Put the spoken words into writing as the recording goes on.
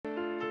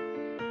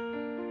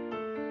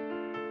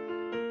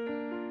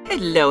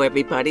Hello,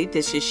 everybody.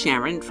 This is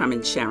Sharon from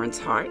In Sharon's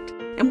Heart,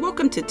 and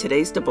welcome to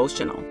today's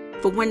devotional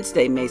for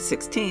Wednesday, May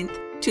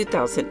 16th,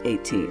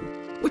 2018,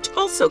 which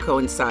also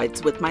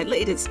coincides with my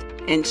latest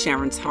In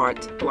Sharon's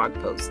Heart blog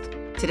post.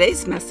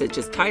 Today's message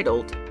is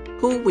titled,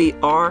 Who We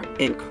Are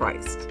in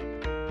Christ.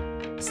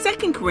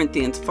 2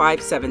 Corinthians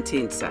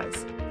 5:17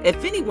 says,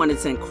 If anyone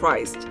is in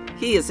Christ,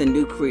 he is a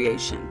new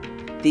creation.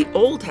 The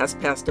old has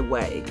passed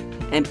away,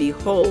 and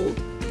behold,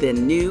 the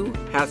new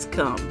has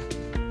come.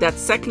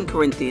 That's 2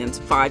 Corinthians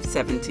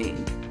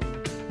 5:17.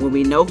 When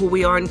we know who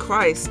we are in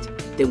Christ,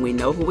 then we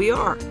know who we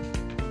are.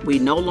 We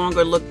no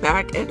longer look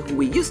back at who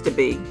we used to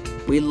be.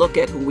 We look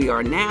at who we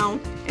are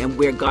now and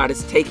where God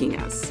is taking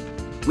us.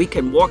 We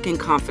can walk in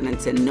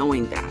confidence in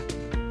knowing that.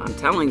 I'm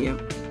telling you,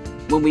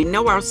 when we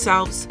know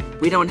ourselves,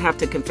 we don't have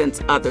to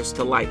convince others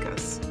to like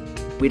us.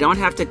 We don't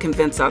have to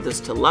convince others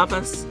to love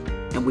us,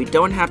 and we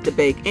don't have to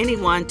beg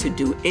anyone to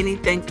do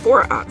anything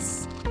for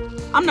us.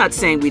 I'm not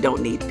saying we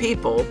don't need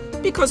people,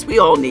 because we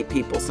all need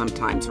people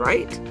sometimes,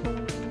 right?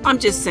 I'm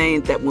just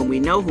saying that when we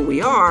know who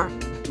we are,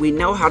 we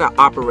know how to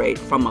operate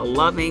from a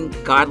loving,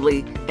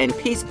 godly, and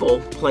peaceful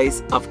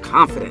place of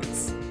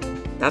confidence.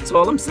 That's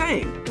all I'm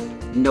saying.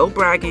 No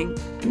bragging,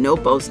 no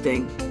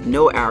boasting,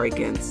 no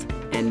arrogance,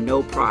 and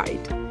no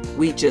pride.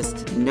 We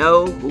just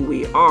know who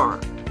we are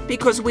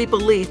because we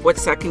believe what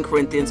 2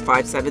 Corinthians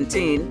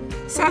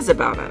 5:17 says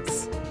about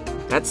us.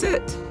 That's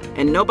it.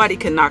 And nobody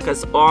can knock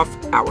us off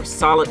our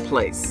solid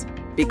place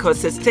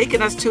because it's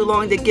taken us too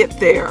long to get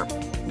there,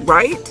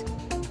 right?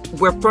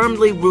 We're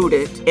firmly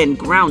rooted and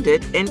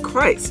grounded in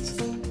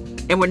Christ.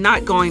 And we're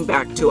not going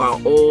back to our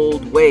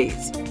old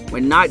ways. We're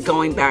not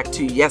going back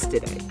to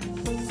yesterday.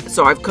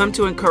 So I've come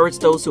to encourage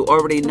those who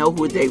already know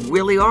who they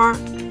really are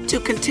to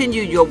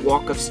continue your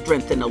walk of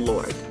strength in the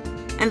Lord.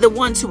 And the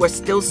ones who are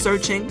still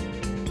searching,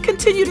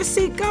 continue to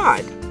seek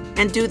God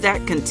and do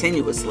that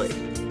continuously.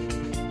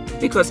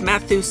 Because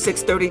Matthew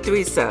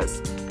 6:33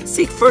 says,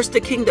 Seek first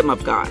the kingdom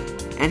of God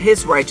and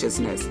his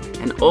righteousness,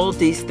 and all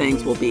these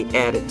things will be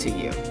added to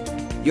you.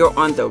 You're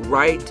on the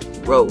right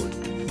road.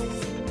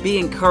 Be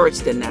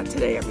encouraged in that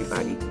today,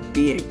 everybody.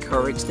 Be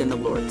encouraged in the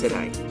Lord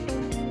today.